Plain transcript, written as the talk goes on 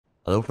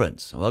Hello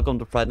friends, and welcome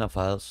to FrightNight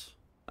Files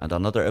and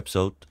another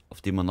episode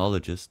of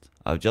Demonologist.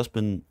 I've just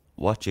been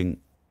watching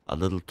a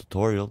little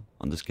tutorial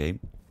on this game,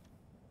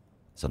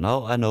 so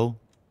now I know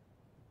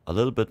a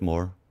little bit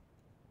more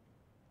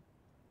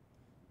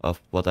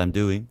of what I'm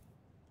doing.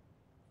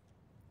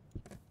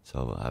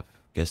 So I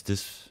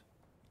guess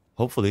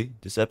hopefully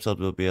this episode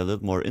will be a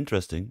little more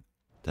interesting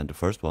than the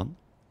first one.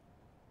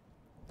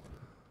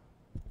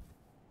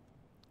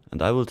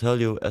 And I will tell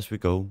you as we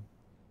go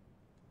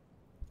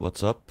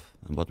what's up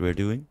and what we're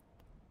doing.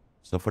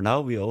 So for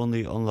now we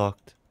only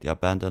unlocked the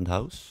abandoned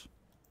house.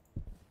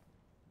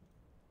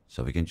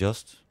 So we can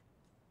just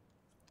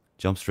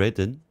jump straight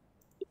in.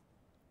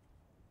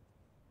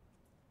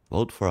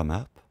 Vote for a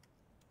map.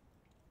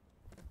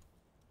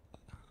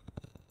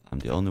 I'm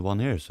the only one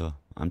here, so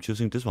I'm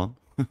choosing this one.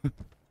 The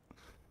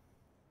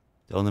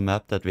only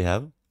map that we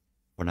have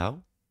for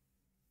now.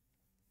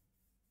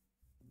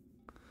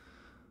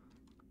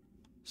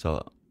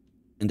 So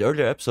in the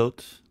earlier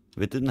episode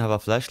we didn't have a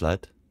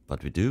flashlight,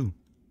 but we do.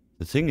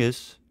 The thing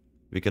is,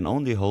 we can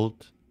only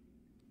hold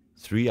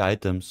 3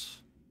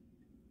 items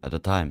at a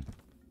time.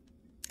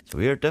 So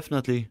we are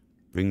definitely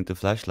bringing the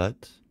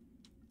flashlight.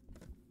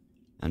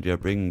 And we are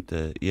bringing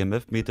the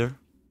EMF meter.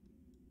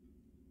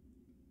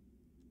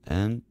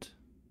 And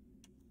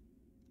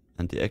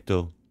the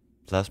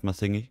ectoplasma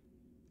thingy.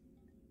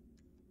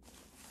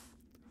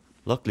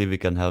 Luckily we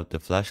can have the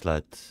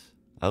flashlight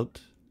out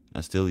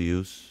and still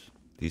use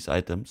these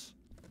items.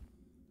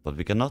 But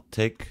we cannot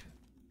take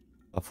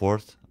a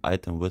 4th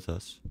item with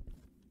us.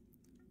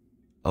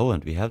 Oh,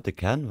 and we have the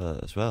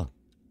canvas as well.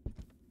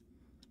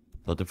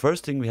 So the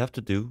first thing we have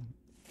to do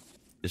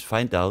is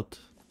find out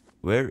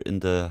where in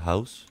the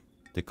house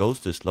the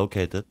ghost is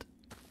located.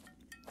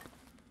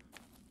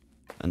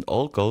 And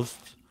all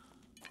ghosts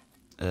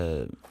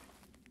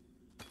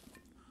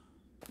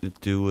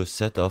do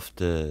set off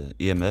the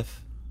EMF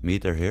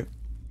meter here.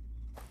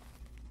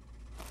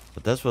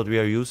 But that's what we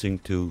are using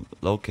to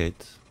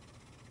locate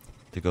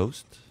the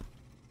ghost.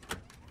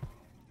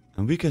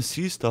 And we can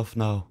see stuff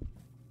now.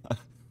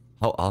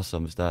 How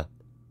awesome is that?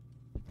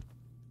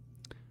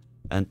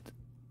 And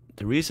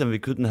the reason we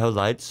couldn't have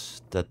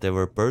lights that they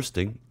were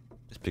bursting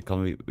is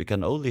because we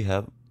can only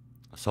have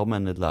so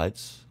many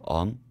lights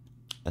on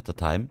at a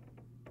time.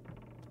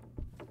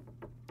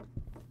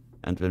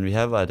 And when we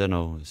have, I don't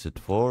know, is it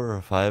 4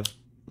 or 5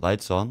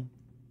 lights on,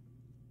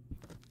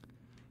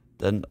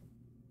 then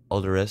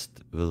all the rest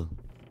will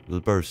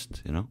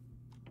burst, you know?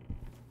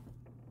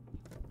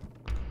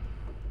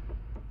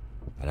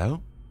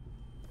 Hello?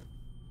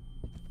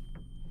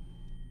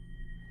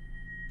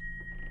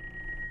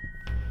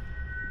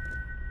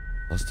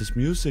 What's this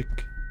music?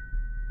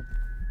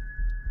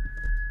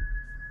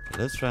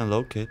 Let's try and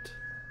locate.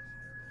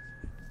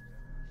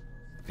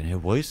 I can hear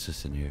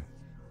voices in here.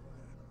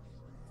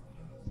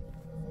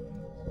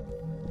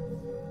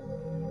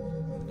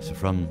 Is it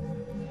from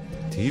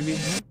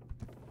TV?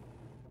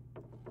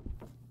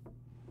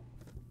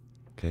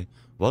 Okay.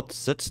 What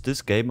sets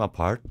this game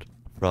apart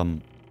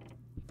from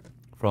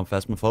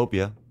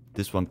Phasmophobia?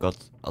 This one got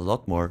a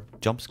lot more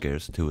jump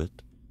scares to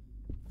it,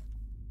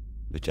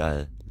 which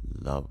I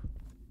love.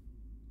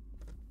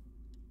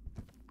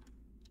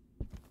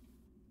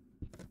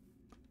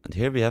 And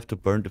here we have to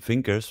burn the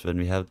fingers when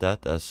we have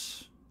that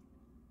as...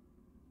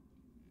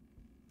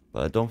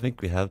 But I don't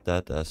think we have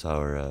that as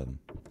our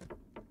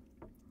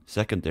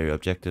secondary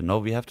objective. No,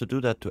 we have to do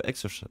that to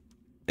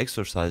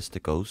exorcise the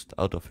ghost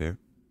out of here.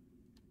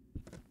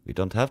 We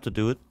don't have to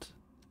do it,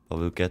 but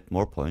we'll get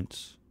more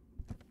points.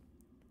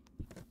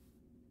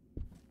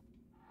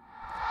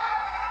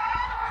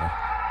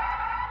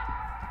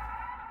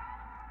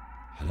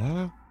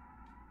 Hello?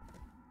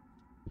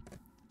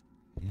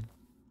 Yeah.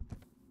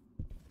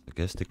 I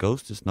guess the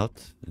ghost is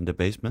not in the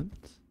basement.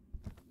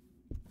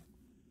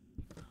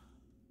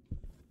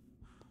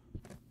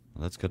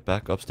 Let's get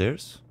back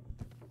upstairs.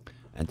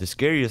 And the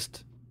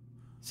scariest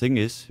thing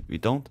is, we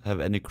don't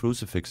have any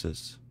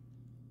crucifixes.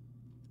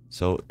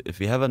 So if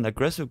we have an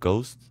aggressive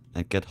ghost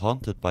and get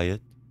haunted by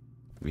it,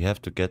 we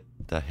have to get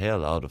the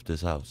hell out of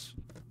this house.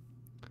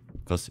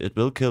 Because it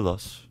will kill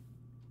us.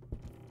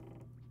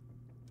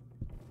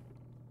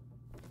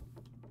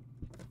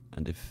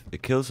 And if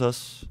it kills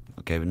us,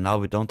 okay, now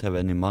we don't have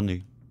any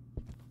money.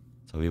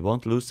 So we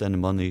won't lose any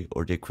money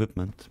or the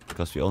equipment,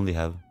 because we only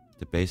have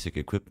the basic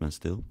equipment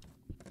still.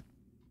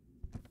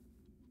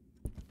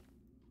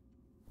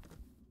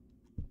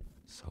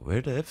 So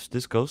where the F is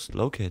this ghost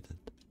located?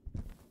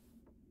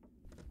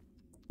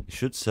 We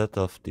should set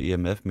off the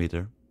EMF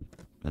meter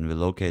when we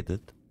locate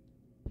it.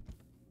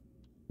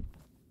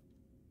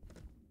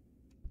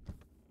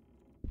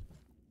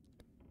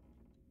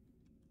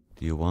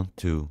 Do you want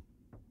to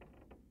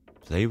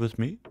play with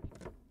me?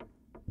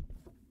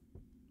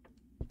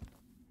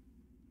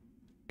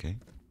 Okay.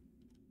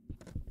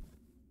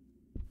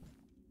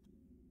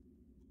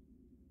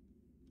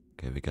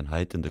 Okay, we can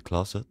hide in the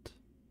closet.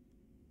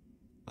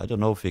 I don't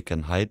know if we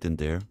can hide in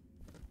there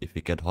if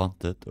we get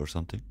haunted or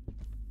something.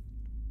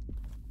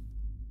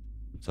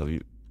 So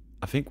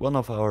I think one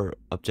of our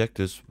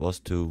objectives was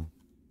to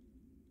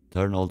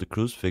Turn all the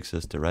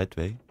crucifixes the right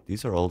way.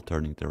 These are all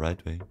turning the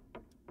right way.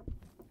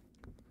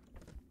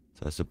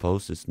 So I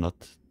suppose it's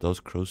not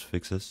those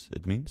crucifixes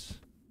it means.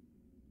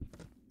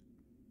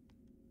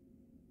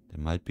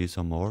 There might be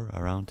some more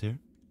around here.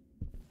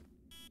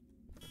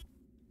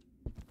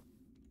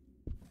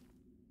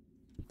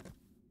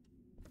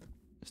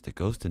 Is the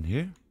ghost in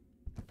here?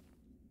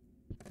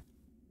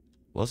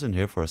 Was in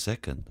here for a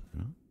second. You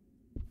know?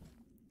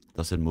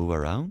 Does it move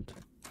around?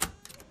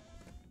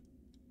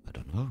 I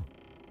don't know.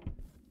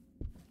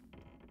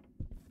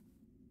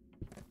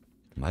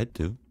 It might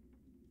do.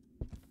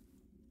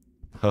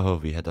 Oh,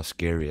 we had a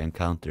scary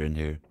encounter in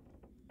here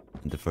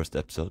in the first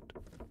episode.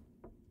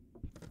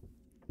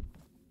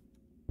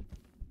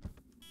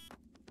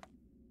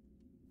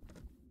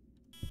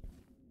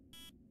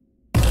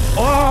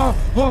 Oh!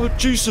 Oh,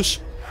 Jesus!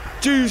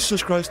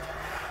 Jesus Christ!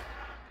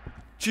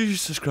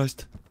 Jesus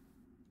Christ!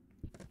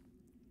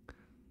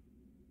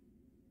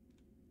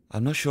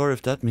 I'm not sure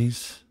if that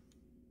means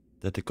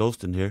that the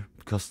ghost in here,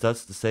 because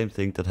that's the same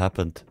thing that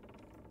happened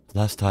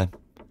last time.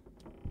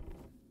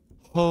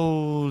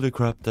 Holy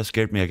crap, that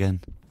scared me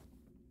again.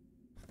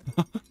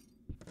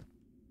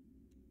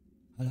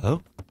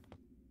 Hello?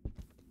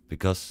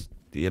 Because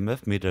the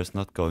EMF meter is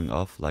not going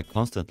off like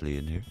constantly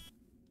in here.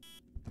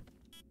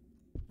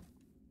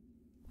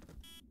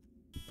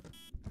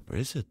 Where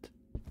is it?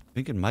 I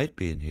think it might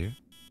be in here.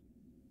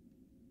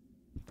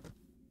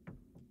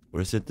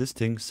 Or is it this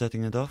thing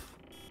setting it off?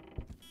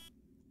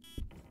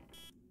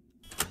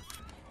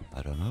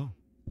 I don't know.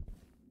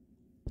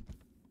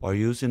 Are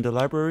you in the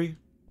library?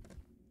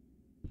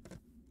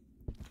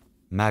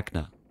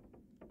 Magna.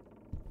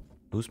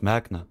 Who's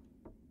Magna?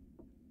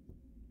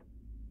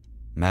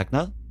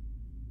 Magna?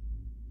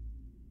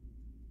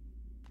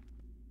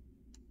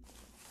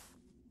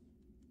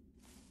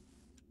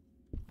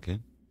 Okay.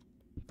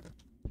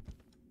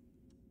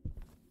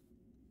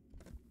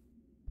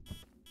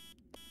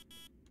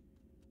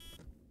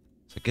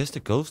 So I guess the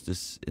ghost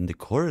is in the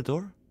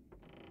corridor?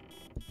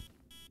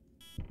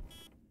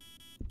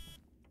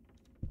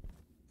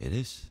 It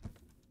is.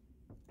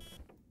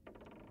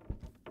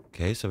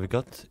 Okay, so we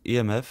got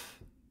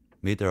EMF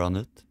meter on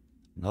it.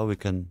 Now we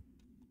can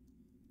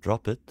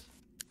drop it.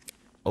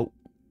 Oh.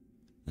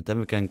 And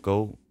then we can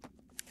go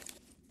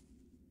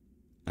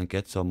and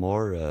get some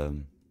more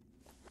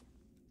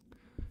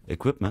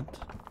equipment.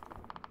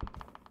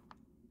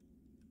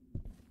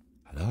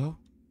 Hello?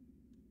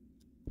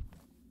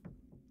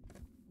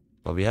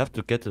 But we have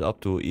to get it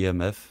up to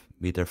EMF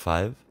meter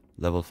 5,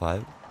 level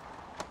 5.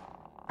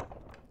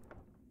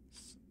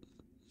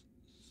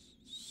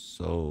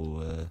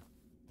 So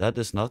that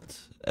is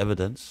not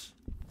evidence.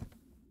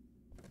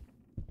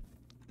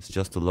 It's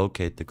just to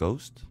locate the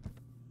ghost.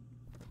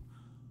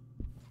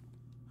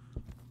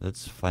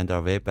 Let's find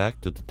our way back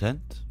to the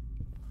tent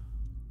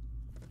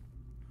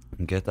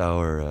and get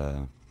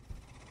our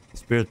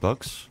spirit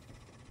box.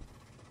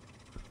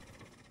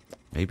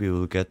 Maybe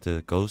we'll get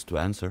the ghost to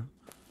answer.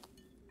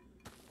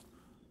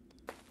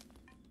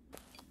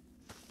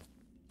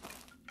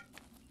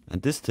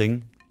 And this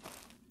thing,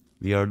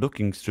 we are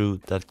looking through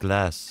that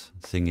glass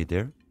thingy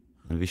there,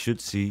 and we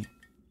should see,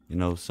 you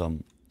know,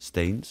 some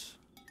stains.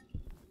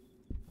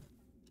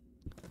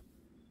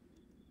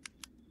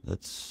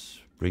 Let's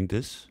bring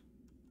this.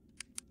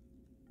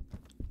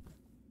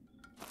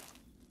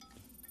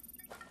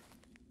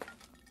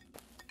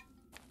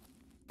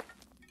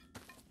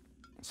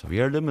 So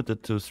we are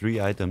limited to 3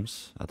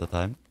 items at a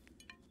time.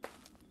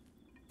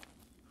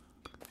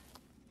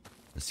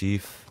 Let's see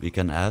if we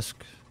can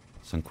ask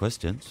some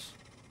questions.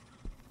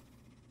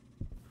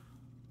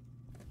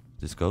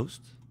 This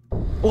ghost?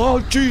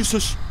 Oh,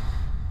 Jesus!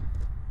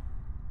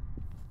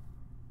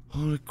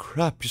 Holy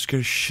crap, you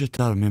scared shit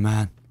out of me,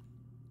 man.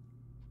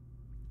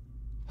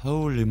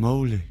 Holy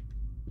moly.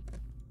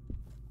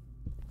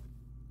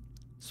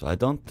 So I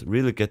don't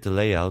really get the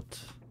layout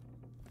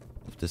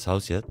of this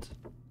house yet.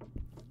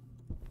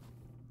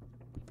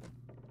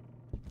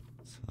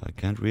 So I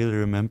can't really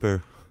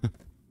remember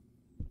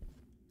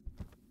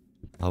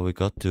how we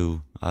got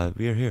to...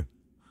 we're here.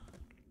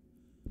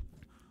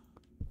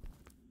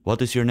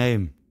 What is your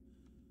name?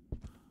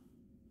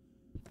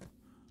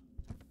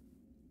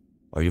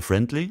 Are you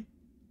friendly?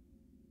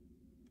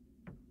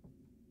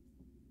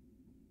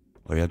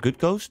 Are you a good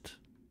ghost?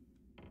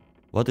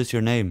 What is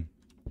your name?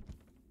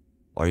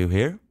 Are you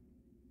here?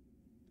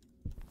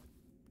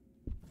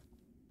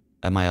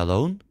 Am I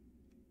alone?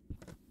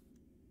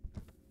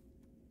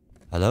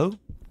 Hello?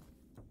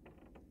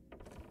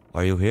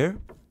 Are you here?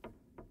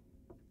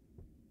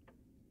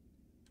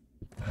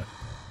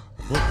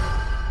 What?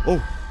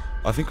 Oh!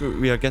 I think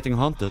we are getting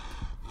haunted.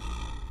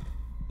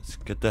 Let's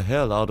get the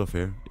hell out of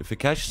here. If he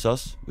catches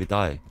us, we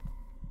die.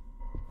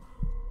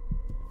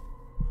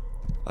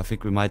 I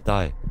think we might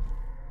die.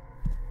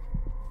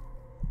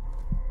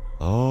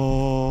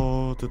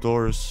 Oh, the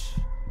door is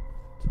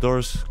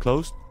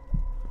closed.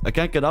 I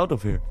can't get out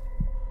of here.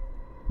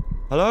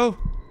 Hello?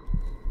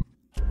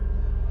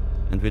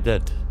 And we're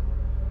dead.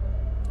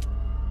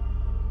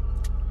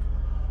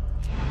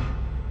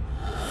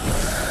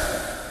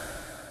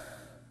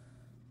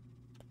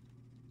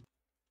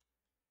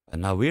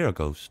 And now we're a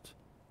ghost.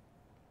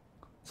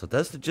 So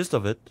that's the gist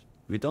of it.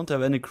 We don't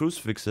have any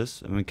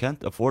crucifixes and we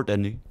can't afford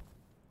any.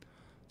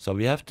 So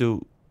we have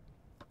to,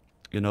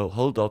 you know,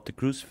 hold out the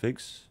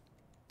crucifix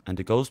and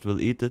the ghost will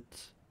eat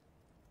it.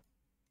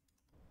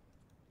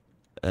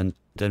 And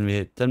then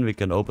we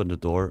can open the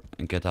door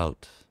and get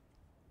out.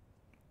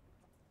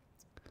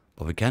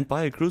 But we can't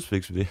buy a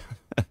crucifix. We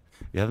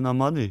have no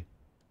money.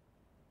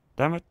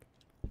 Damn it.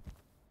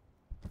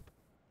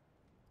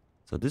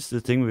 So this is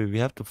the thing, we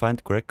have to find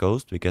the correct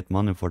ghost. We get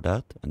money for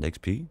that and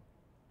XP.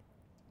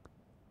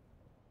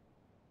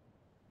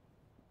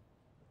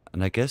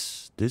 And I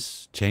guess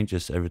this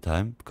changes every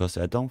time, because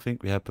I don't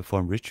think we have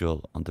performed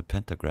ritual on the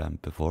pentagram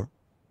before.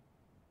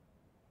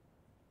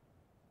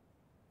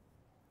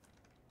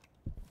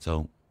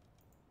 So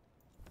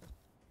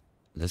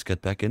let's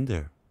get back in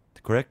there.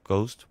 The correct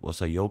ghost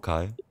was a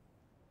yokai.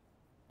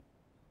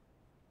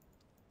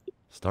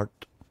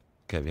 Start.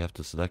 Okay, we have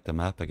to select the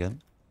map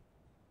again.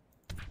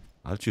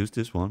 I'll choose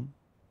this one,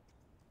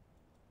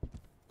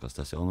 because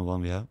that's the only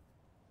one we have.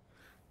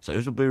 So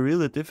it will be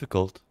really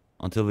difficult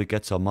until we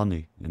get some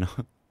money, you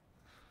know.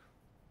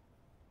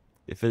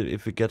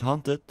 If we get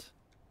hunted,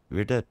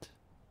 we're dead.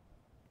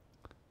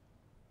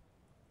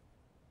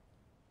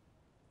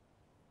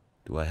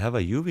 Do I have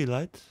a UV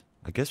light?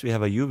 I guess we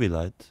have a UV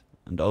light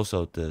and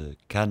also the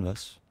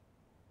canvas.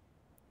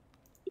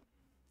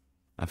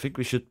 I think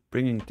we should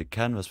bring in the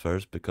canvas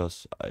first,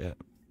 because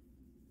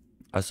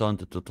I saw in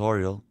the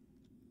tutorial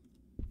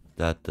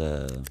that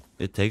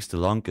it takes the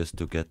longest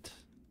to get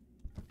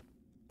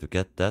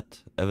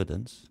that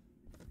evidence.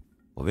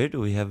 Well, where do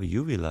we have a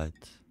UV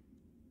light?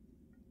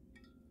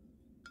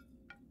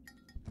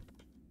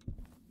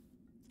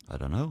 I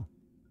don't know.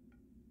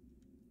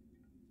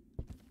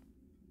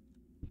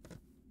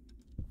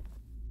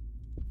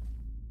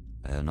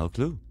 I have no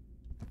clue.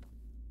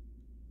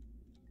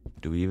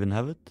 Do we even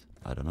have it?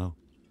 I don't know.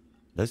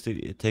 Let's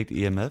take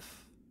the EMF.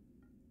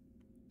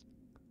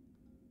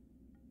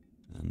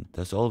 And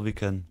that's all we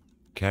can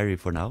carry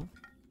for now.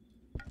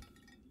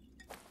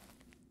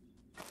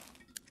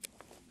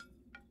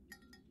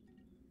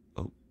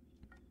 Oh.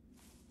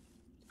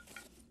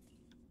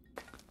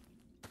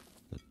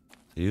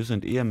 Using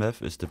the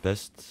EMF is the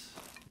best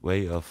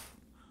way of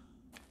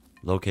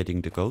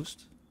locating the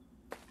ghost.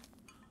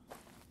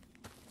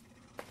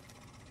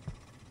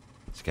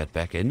 Let's get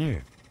back in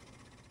here.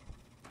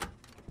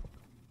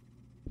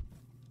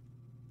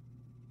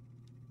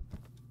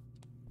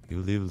 You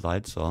leave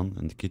lights on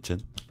in the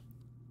kitchen. I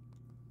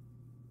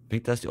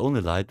think that's the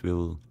only light we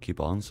will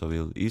keep on, so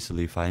we'll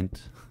easily find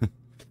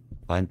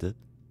find it.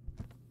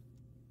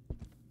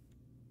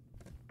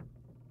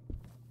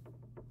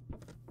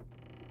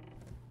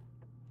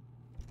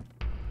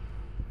 I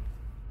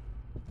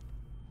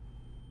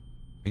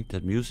think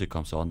that music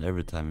comes on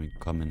every time we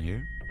come in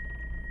here,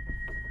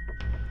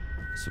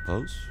 I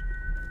suppose.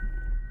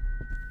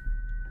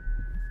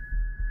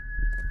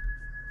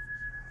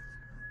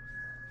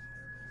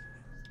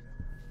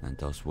 And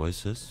those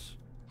voices.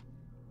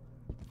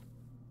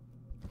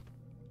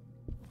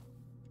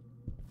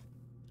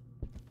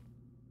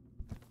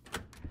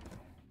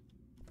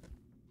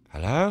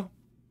 Hello?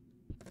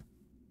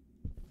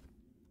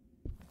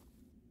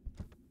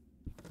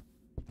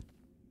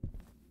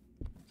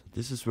 So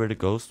this is where the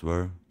ghost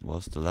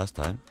was the last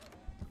time.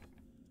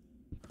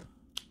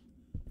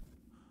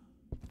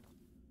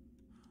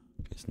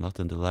 It's not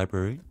in the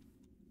library.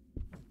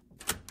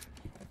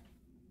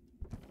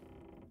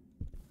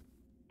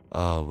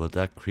 Oh, will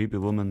that creepy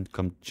woman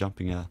come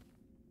jumping at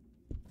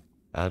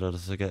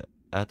us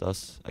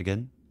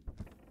again?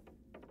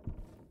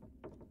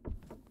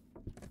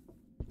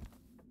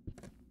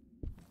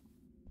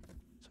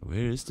 So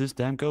where is this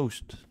damn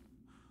ghost?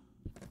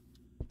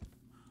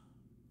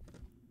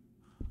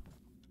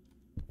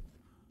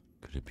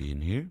 Could it be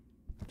in here?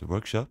 The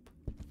workshop?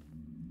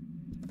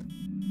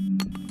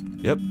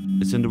 Yep,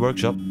 it's in the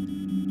workshop.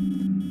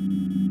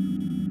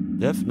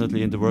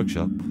 Definitely in the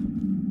workshop.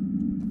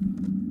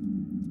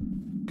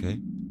 Okay.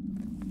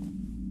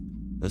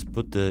 Let's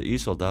put the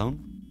easel down.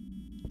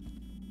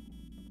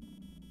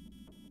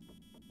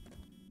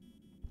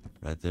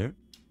 Right there.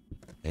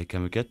 Hey,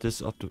 can we get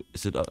this up to...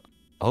 Is it...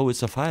 oh,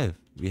 it's a 5.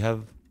 We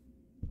have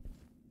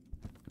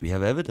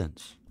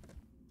evidence.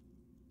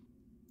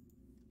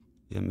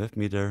 EMF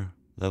meter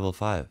level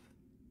 5.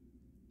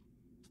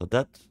 So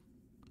that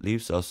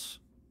leaves us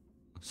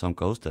some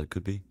ghost. That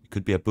could be... It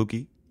could be a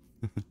boogie.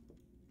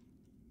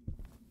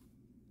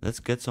 Let's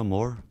get some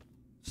more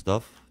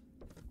stuff.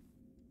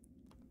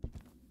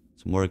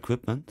 Some more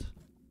equipment.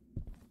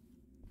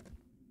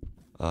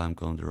 Oh, I'm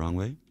going the wrong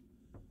way.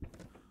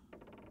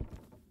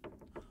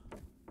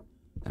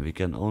 And we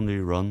can only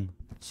run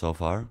so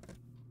far.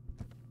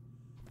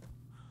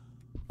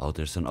 Oh,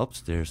 there's an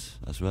upstairs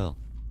as well.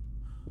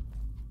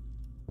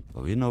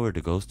 But we know where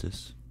the ghost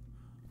is.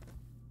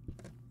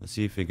 Let's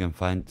see if we can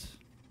find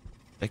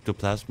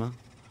ectoplasma,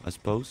 I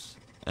suppose.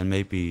 And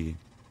maybe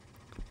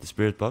the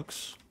spirit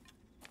box.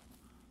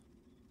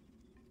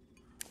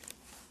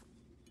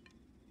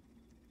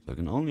 So I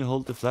can only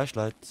hold the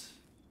flashlight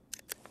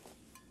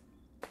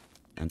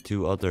and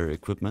 2 other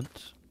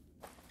equipment.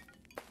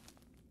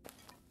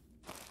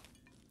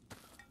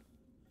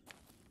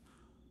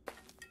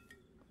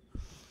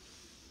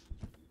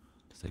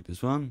 Let's take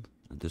this one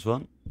and this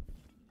one.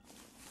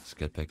 Let's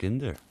get back in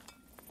there.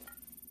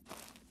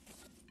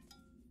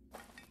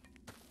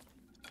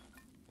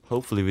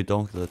 Hopefully we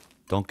don't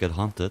get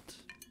hunted.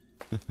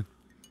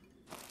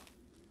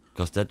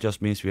 Because that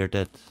just means we are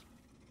dead.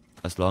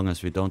 As long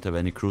as we don't have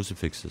any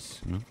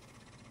crucifixes, you know.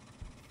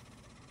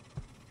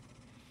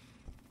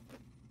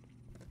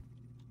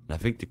 And I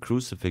think the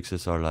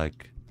crucifixes are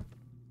like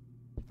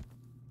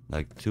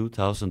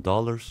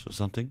 $2,000 or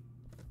something.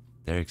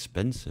 They're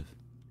expensive.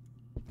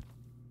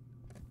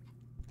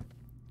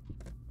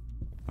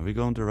 Are we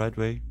going the right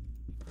way?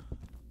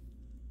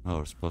 Oh,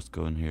 we're supposed to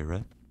go in here,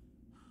 right?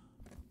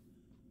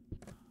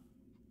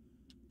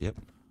 Yep.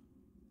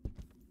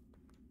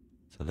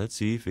 So let's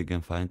see if we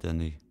can find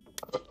any.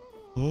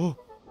 Oh!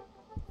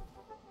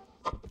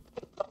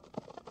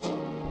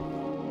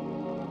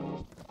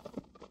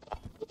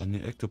 Any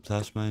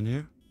ectoplasma in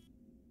here?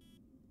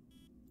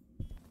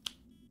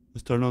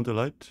 Let's turn on the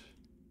light.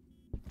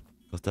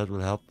 Because that will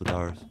help with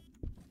our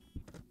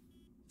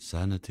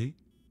sanity.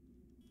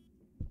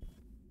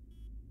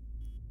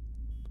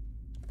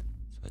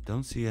 So I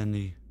don't see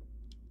any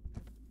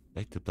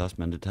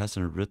ectoplasma, and it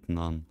hasn't written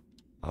on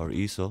our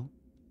easel.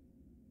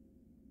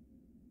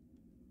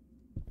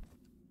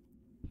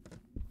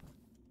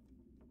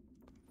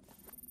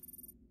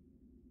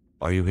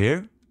 Are you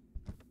here?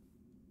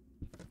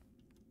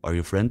 Are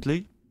you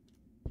friendly?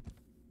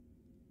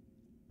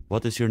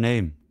 What is your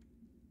name?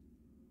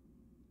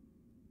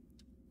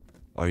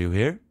 Are you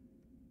here?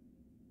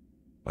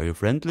 Are you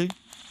friendly?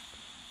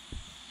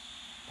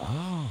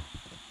 Oh.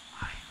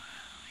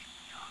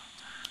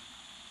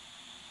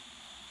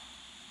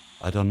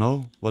 I don't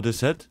know what is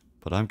said,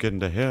 but I'm getting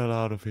the hell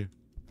out of here.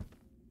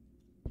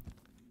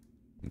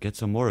 Get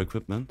some more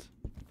equipment.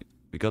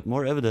 We got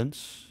more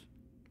evidence.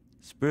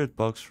 Spirit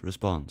box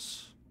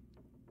response.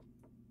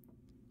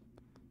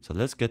 So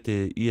let's get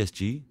the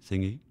ESG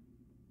thingy.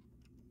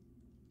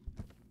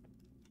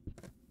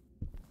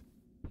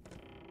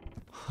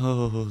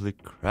 Holy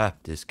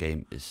crap, this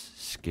game is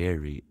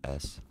scary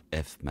as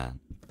F, man.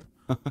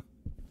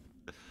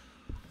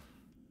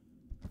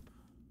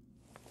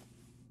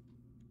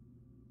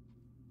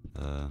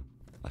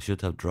 I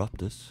should have dropped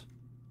this.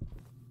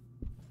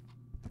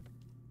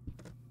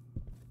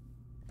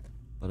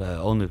 But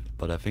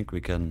I think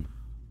we can.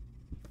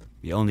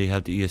 We only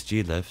have the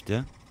ESG left,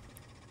 yeah?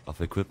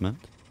 Of equipment.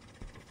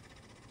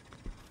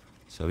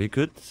 So we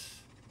could.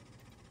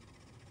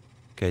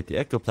 Okay, the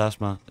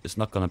ectoplasma is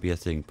not gonna be a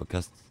thing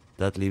because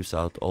that leaves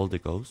out all the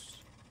ghosts.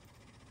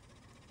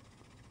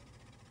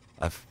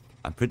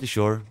 I'm pretty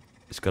sure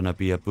it's gonna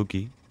be a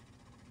boogie.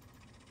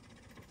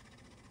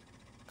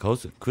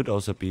 Could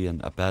also be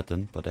an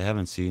abaddon, but I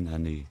haven't seen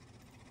any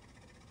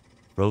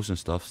frozen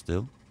stuff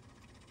still.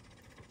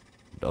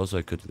 But also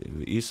I could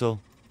leave easel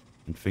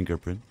and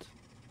fingerprint.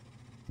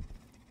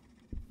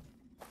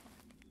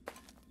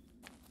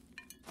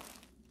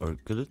 Or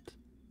could it?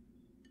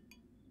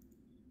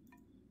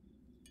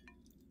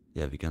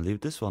 Yeah, we can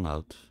leave this one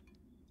out.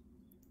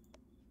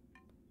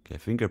 Okay,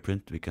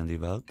 fingerprint we can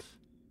leave out.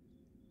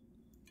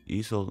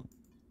 Easel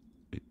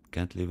we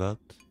can't leave out.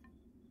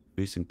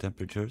 Freezing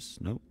temperatures,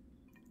 no.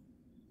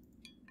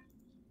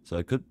 So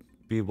it could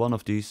be one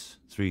of these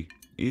 3.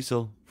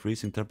 Easel,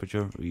 freezing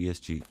temperature, or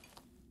ESG.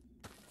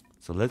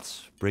 So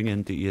let's bring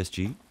in the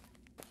ESG.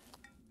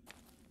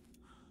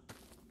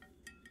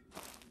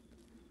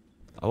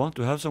 I want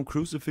to have some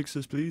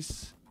crucifixes,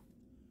 please.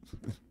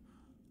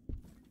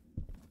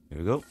 Here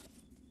we go.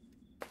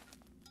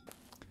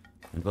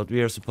 And what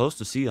we are supposed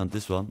to see on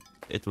this one,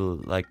 it will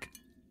like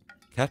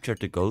capture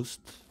the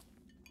ghost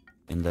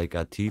in like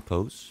a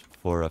T-pose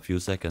for a few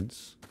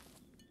seconds.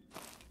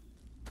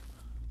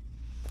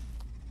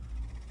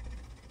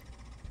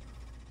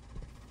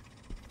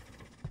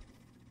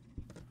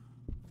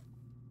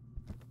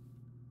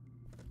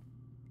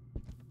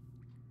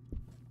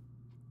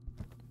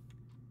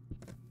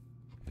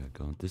 Yeah,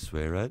 going this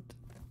way, right?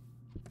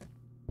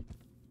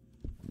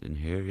 In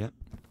here, yeah.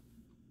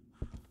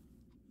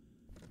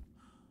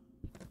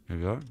 Here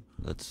we are.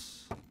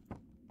 Let's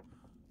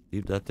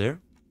leave that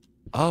there.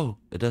 Oh,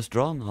 it has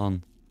drawn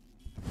on.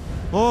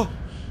 Oh!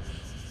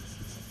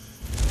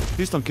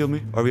 Please don't kill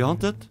me. Are we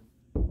haunted?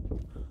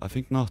 I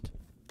think not.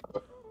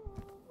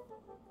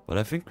 But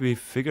I think we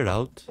figured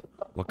out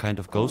what kind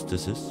of ghost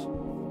this is.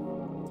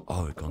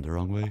 Oh, we've gone the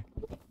wrong way.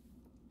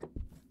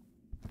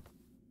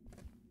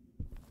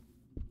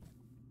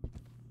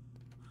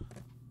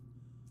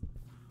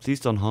 Please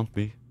don't haunt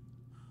me.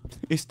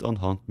 Please don't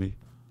haunt me.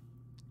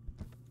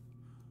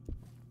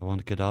 I want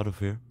to get out of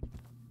here.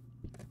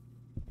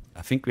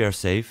 I think we are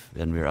safe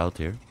when we're out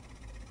here.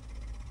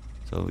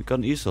 So we got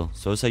an easel.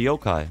 So it's a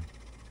yokai.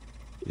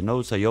 You know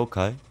it's a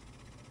yokai.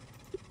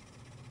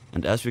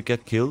 And as we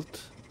get killed,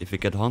 if we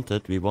get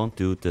haunted, we won't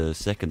do the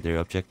secondary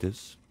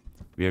objectives.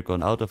 We are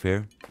going out of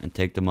here and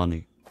take the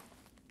money.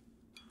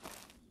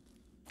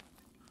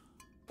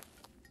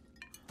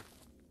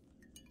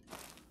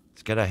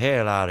 Let's get the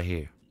hell out of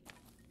here.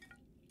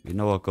 We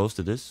know what ghost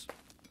it is.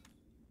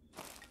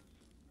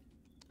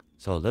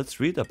 So let's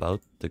read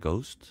about the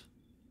ghost.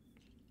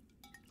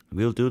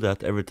 We'll do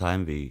that every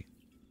time we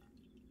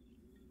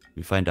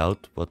find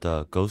out what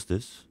the ghost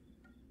is.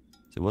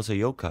 It was a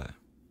yokai.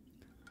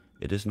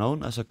 It is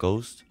known as a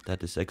ghost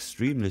that is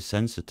extremely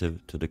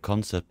sensitive to the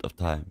concept of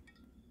time.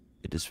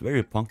 It is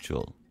very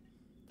punctual.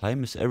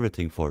 Time is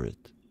everything for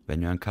it.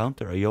 When you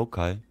encounter a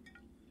yokai,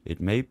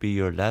 it may be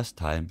your last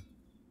time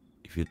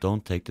if you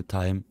don't take the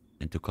time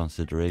into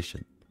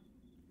consideration.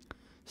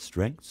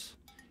 Strengths: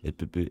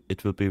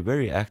 it will be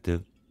very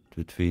active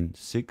between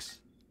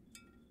 6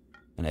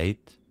 and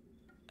 8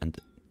 and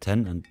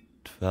 10 and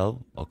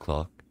 12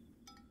 o'clock.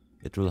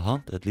 It will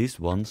hunt at least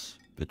once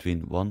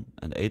between 1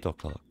 and 8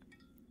 o'clock.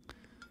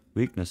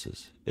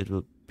 Weaknesses: it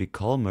will be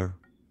calmer.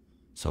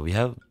 So we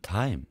have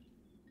time.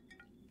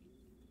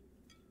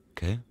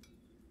 Okay.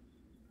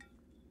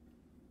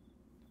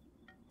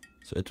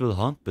 So it will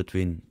hunt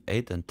between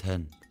 8 and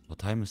 10. What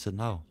time is it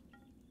now?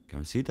 Can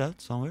we see that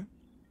somewhere?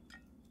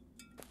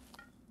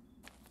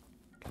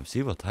 Can we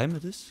see what time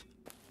it is?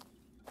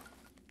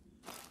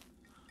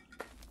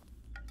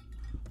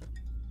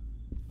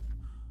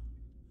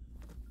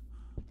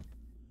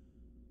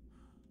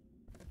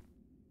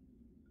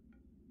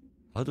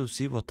 How do we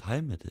see what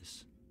time it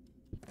is?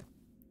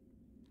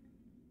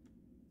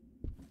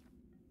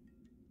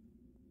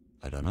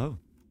 I don't know.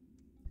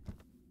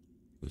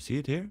 You see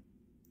it here?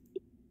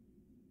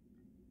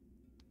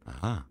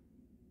 Aha.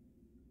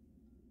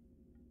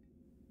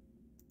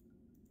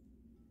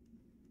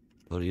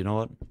 But you know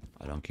what?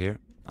 I don't care.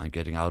 I'm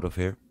getting out of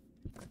here.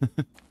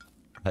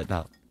 Right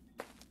now.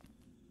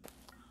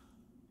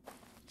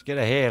 Let's get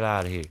the hell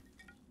out of here.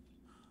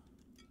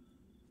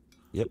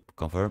 Yep,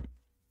 confirm.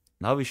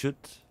 Now we should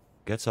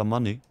get some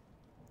money.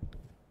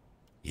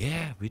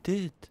 Yeah, we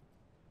did.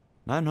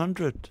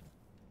 900.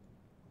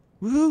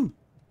 Woohoo!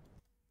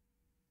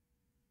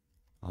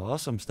 How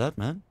awesome is that,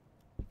 man?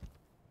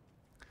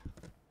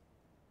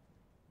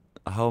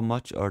 How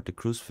much are the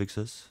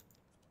crucifixes?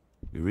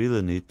 We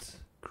really need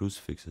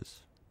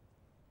crucifixes.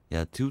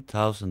 Yeah,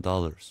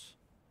 $2,000.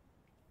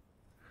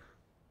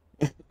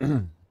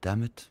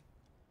 Damn it.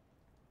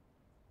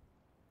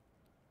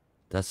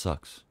 That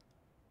sucks.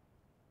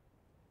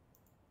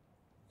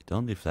 It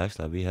only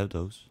flashlight, we have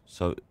those.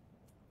 So,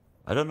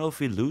 I don't know if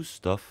we lose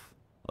stuff,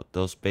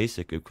 those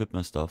basic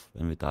equipment stuff,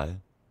 when we die.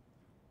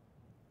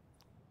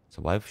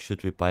 So why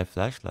should we buy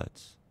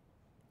flashlights?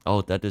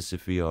 Oh, that is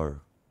if we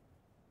are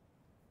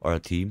a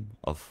team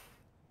of,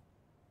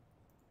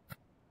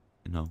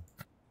 you know,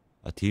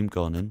 a team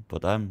going in.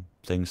 But I'm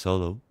playing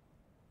solo.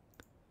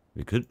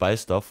 We could buy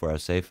stuff for our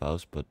safe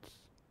house, but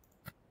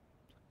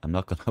I'm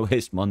not gonna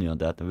waste money on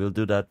that. And we'll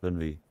do that when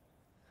we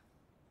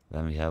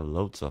have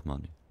loads of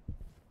money.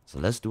 So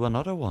let's do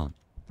another one.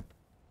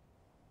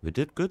 We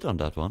did good on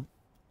that one.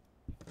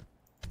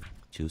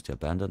 Choose the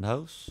abandoned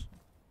house.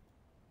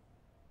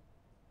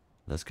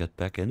 Let's get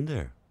back in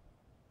there.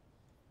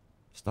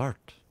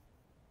 Start.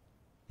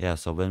 Yeah,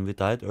 so when we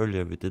died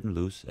earlier, we didn't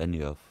lose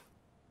any of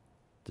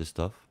this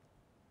stuff.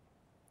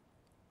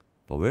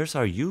 But where's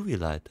our UV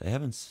light? I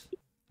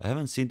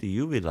haven't seen the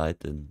UV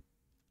light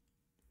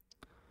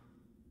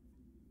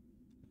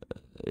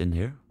in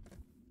here.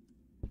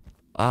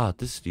 Ah,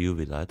 this is the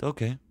UV light.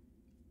 Okay.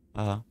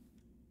 I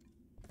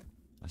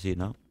see it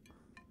now.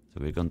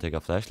 So we're gonna take a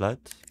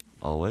flashlight,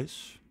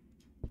 always.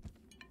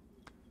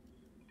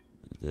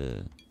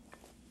 The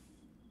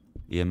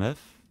EMF.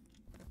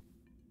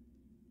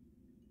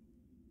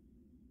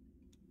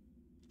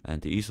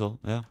 And the easel,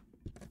 yeah.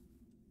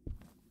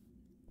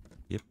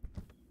 Yep.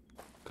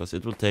 Because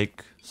it will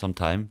take some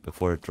time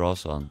before it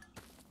draws on.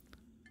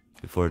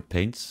 Before it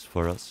paints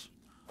for us.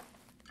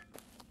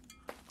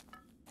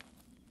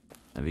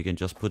 And we can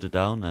just put it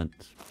down and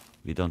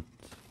we don't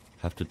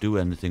have to do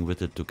anything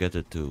with it to get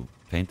it to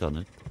paint on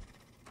it.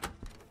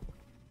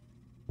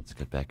 Let's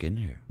get back in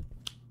here.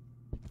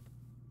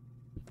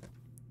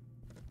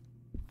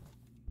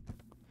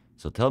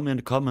 So tell me in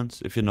the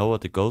comments if you know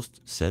what the ghost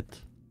said.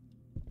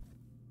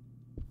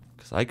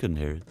 Because I couldn't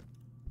hear it.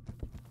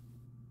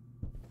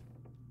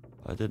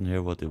 I didn't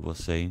hear what it was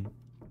saying.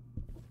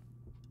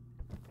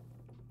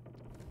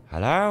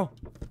 Hello?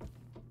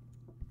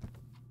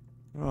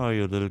 Where are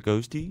you, little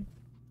ghosty?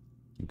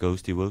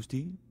 Ghosty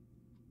woasty?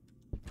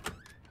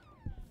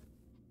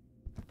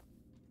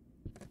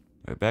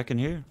 Are you back in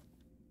here?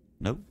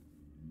 Nope.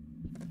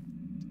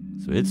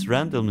 So it's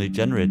randomly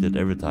generated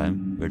every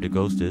time where the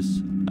ghost is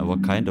and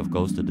what kind of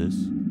ghost it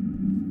is.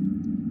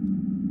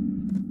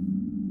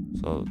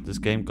 So this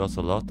game got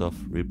a lot of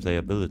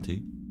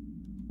replayability.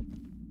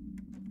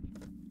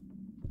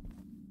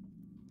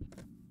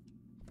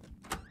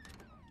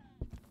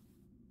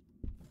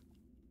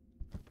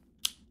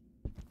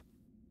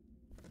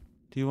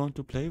 Do you want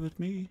to play with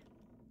me?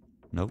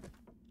 Nope,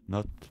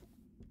 not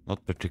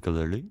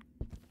particularly.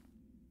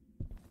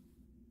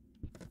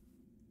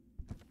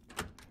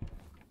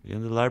 You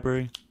in the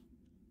library?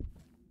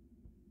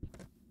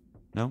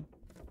 No?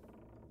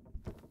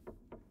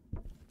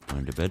 Or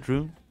in the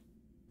bedroom?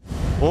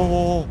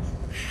 Oh!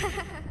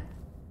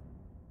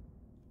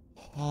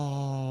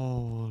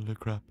 Holy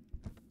crap.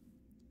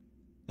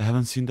 I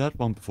haven't seen that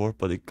one before,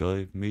 but it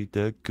gave me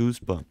the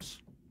goosebumps.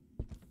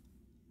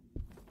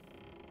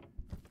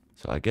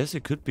 So I guess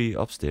it could be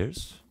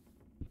upstairs.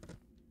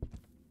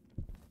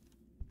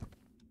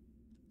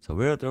 So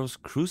where are those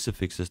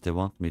crucifixes they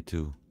want me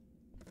to?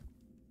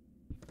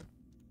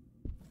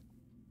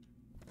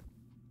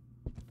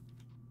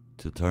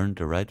 To turn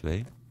the right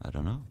way? I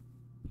don't know.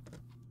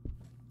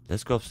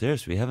 Let's go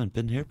upstairs. We haven't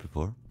been here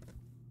before.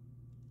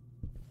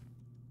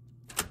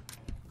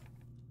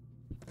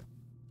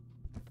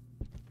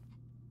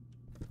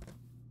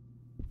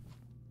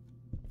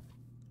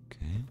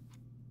 Okay.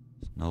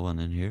 There's no one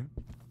in here.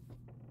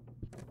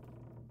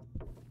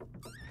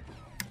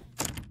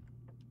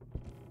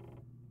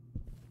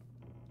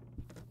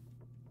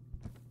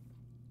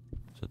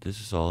 So this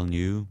is all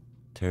new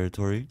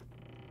territory.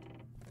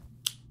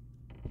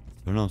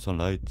 Turn on some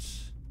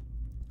lights.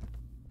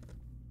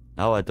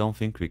 Now I don't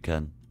think we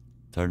can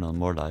turn on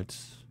more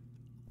lights.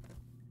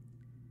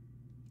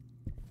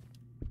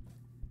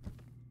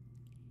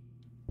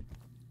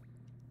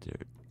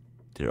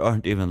 There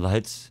aren't even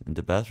lights in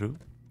the bathroom.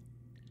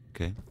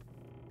 Okay.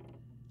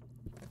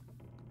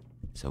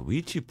 It's a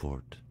Ouija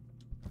board.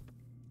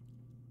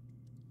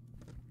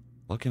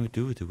 What can we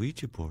do with the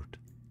Ouija board?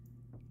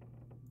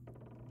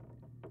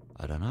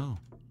 I don't know.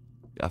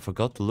 I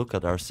forgot to look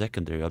at our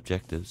secondary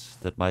objectives.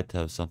 That might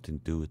have something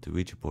to do with the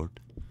Ouija board.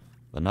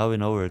 But now we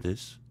know where it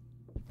is.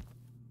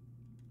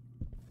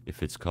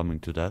 If it's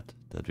coming to that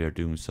we are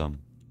doing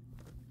some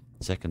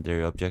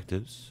secondary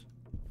objectives.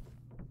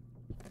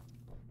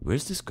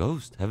 Where's this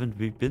ghost? Haven't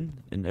we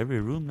been in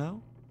every room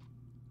now?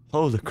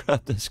 Holy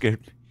crap, that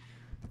scared me.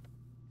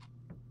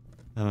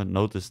 Haven't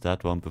noticed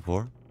that one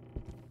before.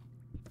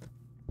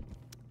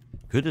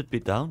 Could it be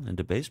down in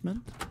the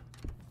basement?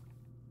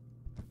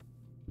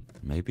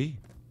 Maybe.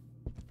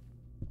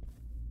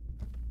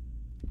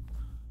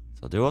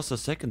 So there was a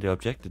secondary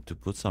objective to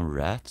put some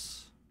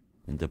rats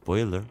in the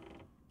boiler.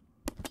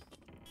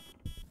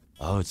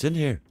 Oh, it's in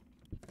here.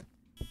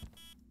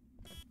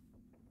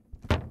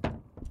 The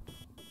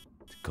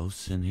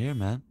ghost's in here,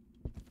 man.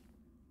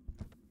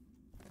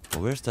 Oh,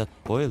 where's that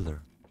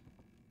boiler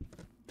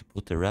to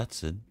put the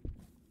rats in?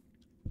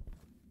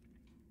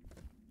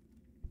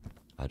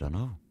 I don't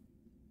know.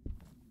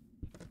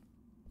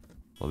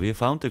 Well, we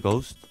found the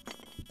ghost.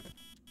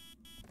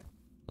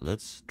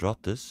 Let's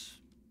drop this.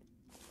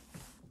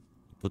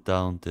 Put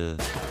down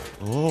the...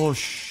 Oh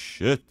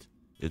shit!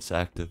 It's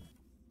active.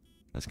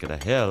 Let's get the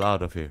hell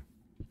out of here.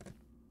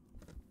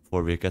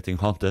 Before we're getting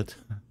haunted.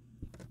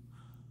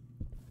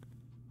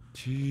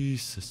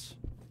 Jesus.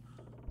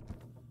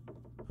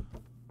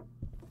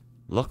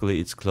 Luckily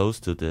it's close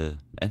to the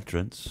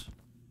entrance.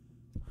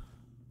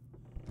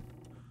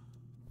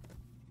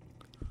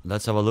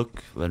 Let's have a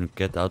look when we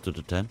get out of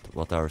the tent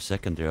what our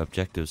secondary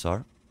objectives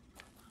are.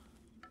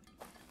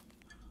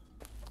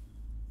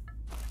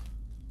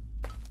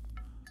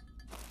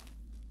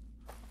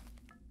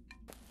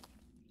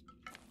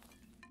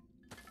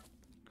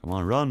 Come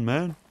on, run,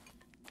 man.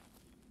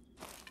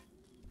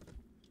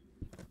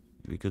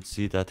 We could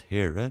see that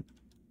here, right?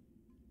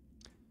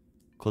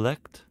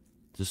 Collect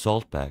the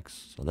salt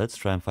bags. So let's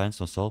try and find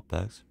some salt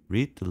bags.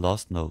 Read the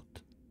last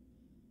note.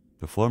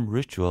 Perform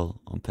ritual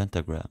on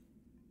pentagram.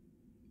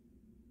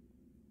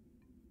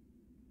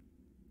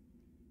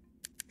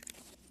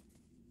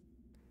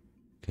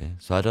 Okay,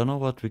 so I don't know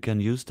what we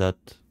can use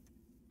that.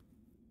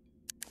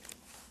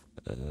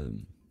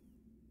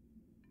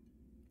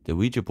 The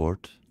Ouija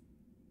board.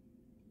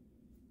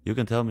 You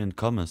can tell me in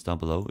comments down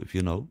below if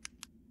you know.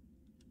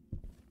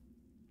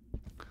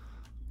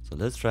 So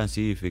let's try and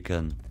see if we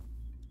can,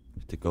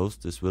 if the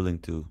ghost is willing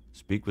to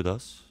speak with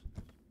us.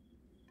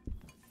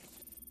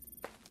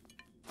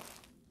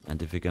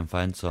 And if we can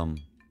find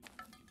some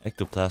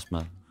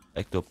ectoplasm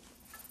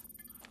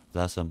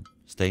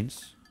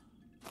stains.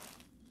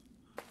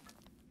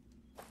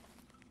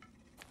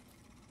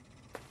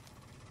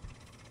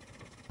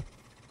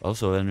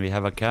 Also, when we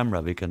have a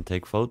camera, we can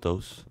take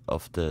photos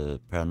of the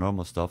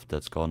paranormal stuff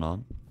that's going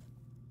on.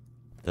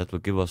 That will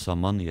give us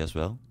some money as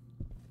well.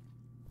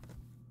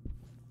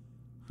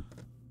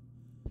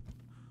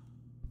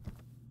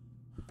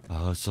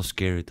 Oh, it's so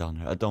scary down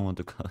here. I don't want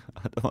to go,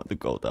 I don't want to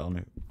go down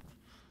here.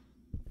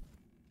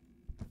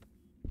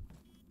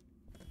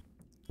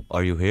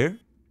 Are you here?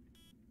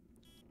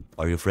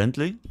 Are you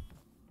friendly?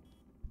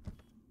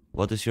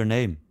 What is your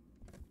name?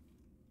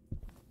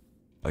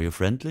 Are you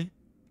friendly?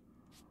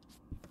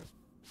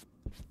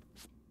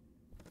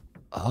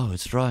 Oh,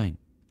 it's drying.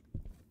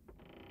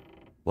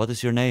 What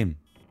is your name?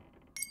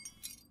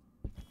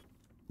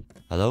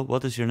 Hello,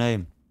 what is your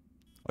name?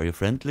 Are you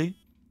friendly?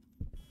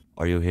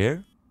 Are you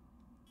here?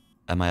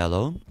 Am I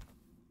alone?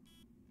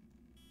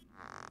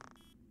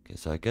 Okay,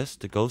 so I guess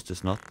the ghost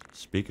is not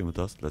speaking with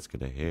us. Let's get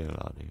the hell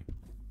out of here.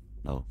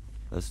 No,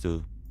 let's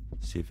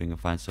see if we can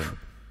find some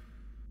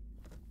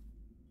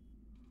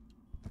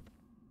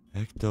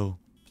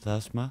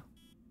ectoplasma.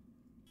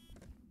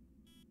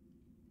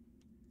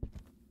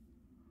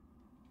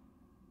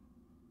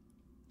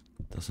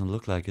 Doesn't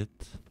look like it.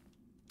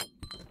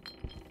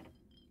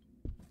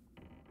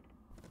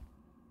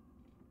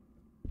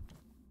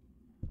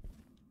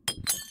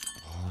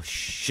 Oh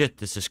shit,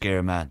 this is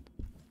scary, man.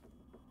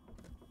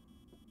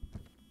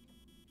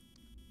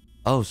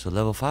 Oh, so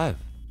level 5.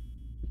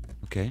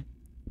 Okay.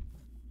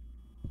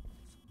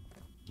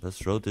 Let's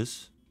throw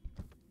this.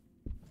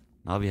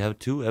 Now we have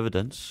 2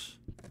 evidence.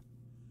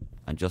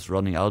 I'm just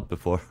running out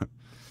before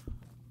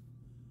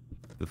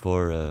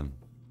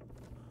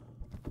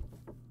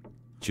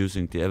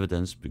choosing the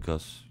evidence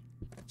because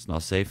it's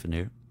not safe in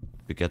here.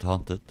 We get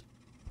haunted.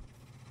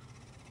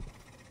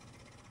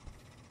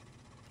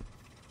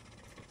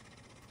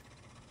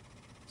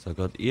 So I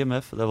got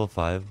EMF level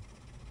 5.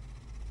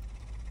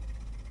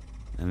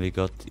 And we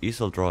got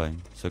easel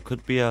drawing. So it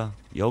could be a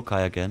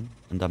yokai again,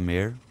 and a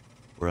mirror,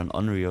 or an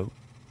unryo.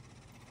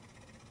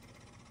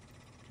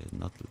 Okay,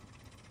 not.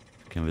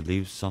 Can we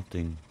leave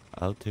something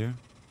out here?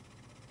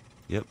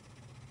 Yep.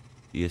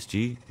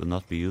 ESG will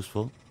not be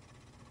useful.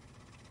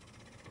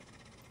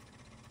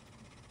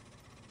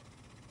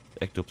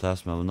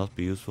 Ectoplasma will not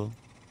be useful.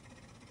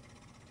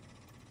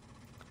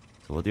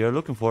 So what we are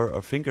looking for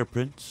are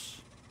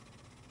fingerprints.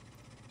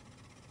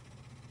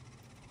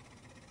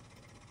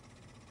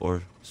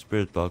 Or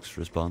spirit box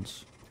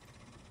response.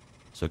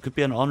 So it could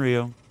be an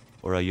onryo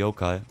or a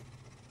yokai.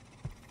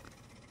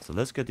 So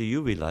let's get the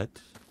UV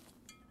light.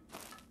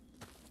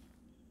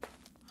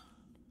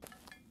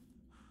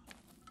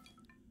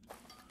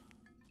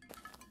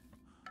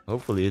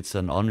 Hopefully it's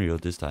an onryo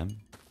this time.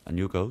 A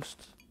new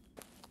ghost.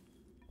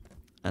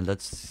 And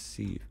let's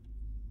see.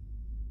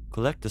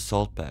 Collect the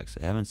salt bags.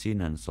 I haven't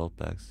seen any salt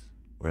bags.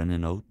 Or any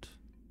note.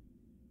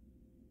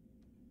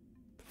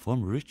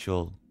 Perform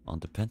ritual on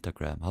the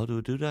pentagram. How do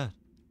we do that?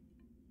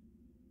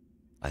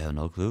 I have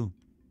no clue.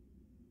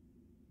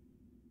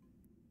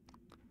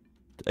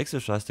 To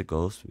exorcise the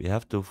ghost, we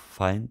have to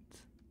find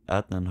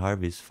Adnan and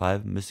Harvey's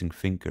 5 missing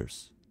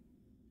fingers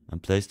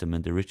and place them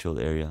in the ritual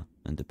area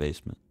in the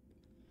basement.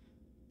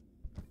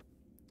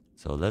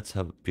 So let's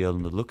be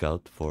on the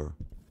lookout for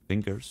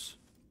fingers.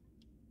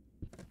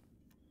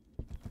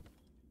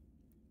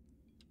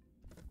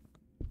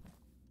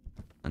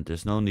 And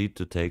there's no need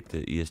to take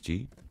the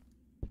ESG.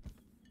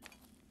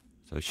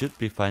 So I should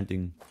be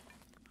finding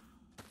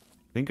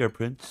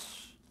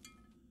fingerprints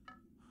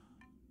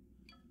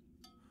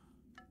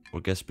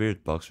or get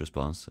spirit box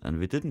response, and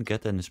we didn't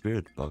get any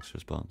spirit box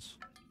response.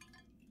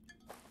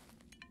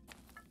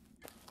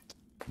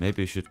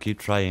 Maybe we should keep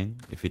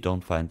trying if we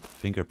don't find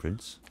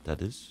fingerprints,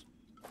 that is.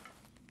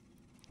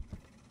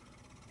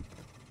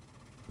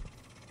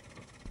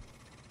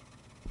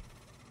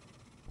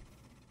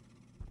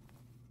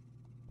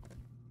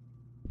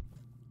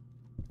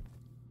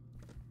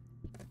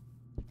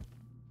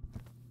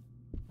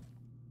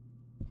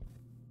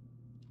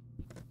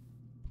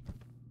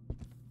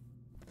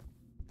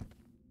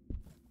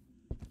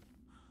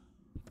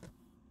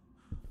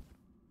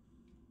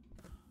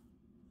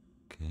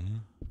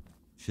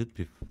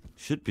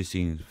 Should be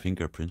seeing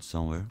fingerprints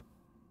somewhere,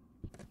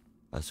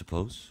 I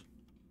suppose.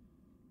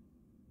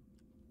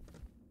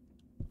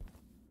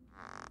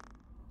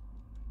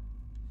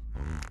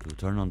 To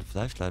turn on the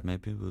flashlight,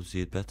 maybe we'll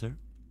see it better.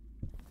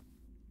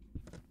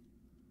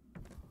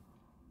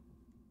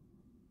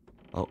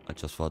 Oh, I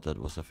just thought that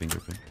was a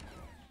fingerprint.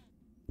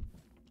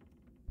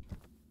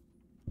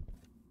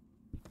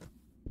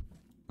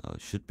 Oh,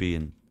 it should be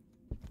in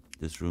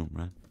this room,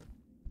 right?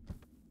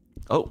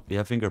 Oh, we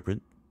have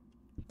fingerprint.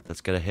 Let's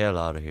get the hell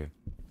out of here.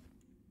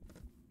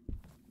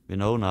 We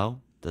know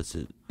now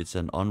that it's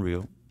an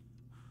unreal.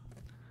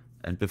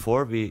 And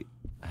before we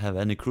have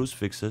any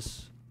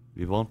crucifixes,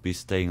 we won't be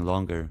staying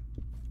longer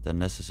than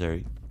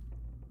necessary.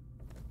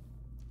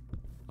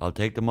 I'll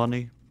take the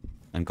money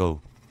and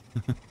go.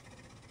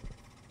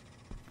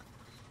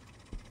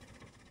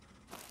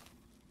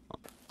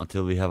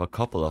 Until we have a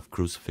couple of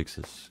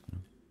crucifixes.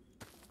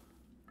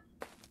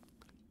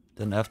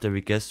 Then after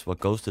we guess what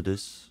ghost it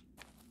is,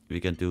 we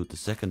can do the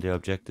secondary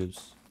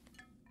objectives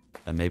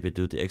and maybe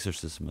do the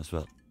exorcism as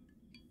well.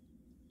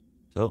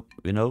 So,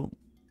 we know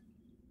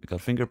we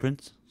got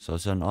fingerprints, so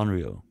it's an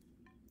onryo.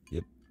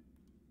 Yep.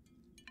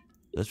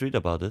 Let's read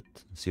about it,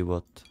 see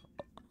what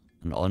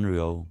an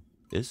onryo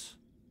is.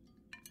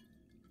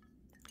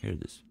 Here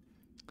it is.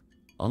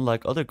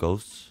 Unlike other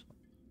ghosts,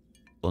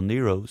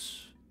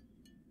 oniros,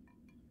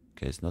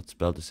 okay, it's not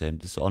spelled the same,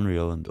 this is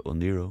onryo and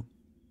oniro.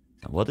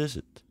 And what is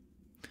it?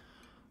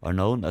 Are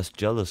known as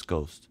jealous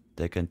ghosts.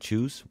 They can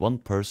choose one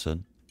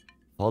person,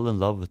 fall in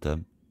love with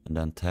them, and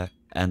then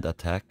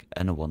attack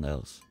anyone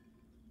else.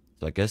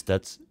 So I guess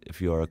that's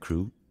if you are a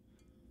crew.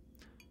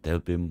 They'll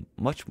be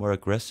much more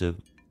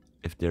aggressive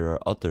if there are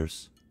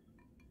others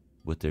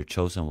with their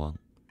chosen one.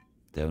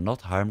 They will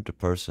not harm the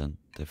person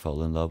they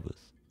fall in love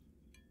with.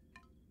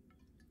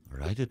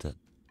 Alrighty then.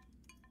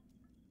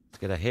 Let's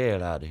get the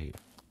hell out of here.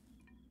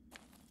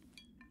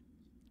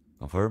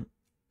 Confirm.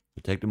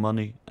 We take the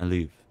money and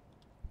leave.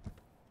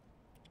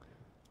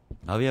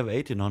 Now we have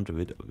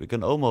 1800, we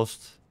can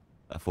almost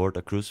afford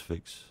a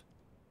crucifix.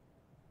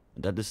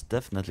 And that is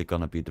definitely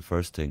gonna be the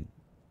first thing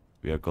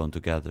we are going to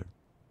gather.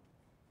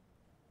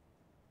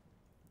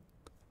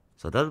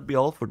 So that would be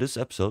all for this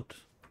episode.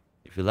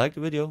 If you liked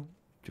the video,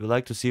 if you would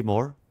like to see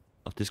more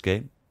of this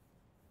game,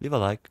 leave a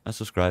like and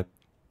subscribe.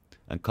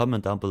 And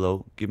comment down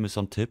below, give me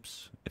some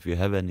tips if you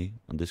have any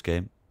on this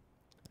game.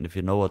 And if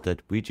you know what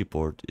that Ouija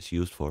board is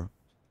used for,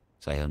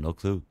 so I have no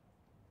clue.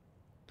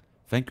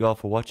 Thank you all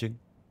for watching.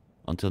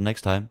 Until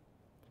next time,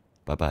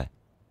 bye bye.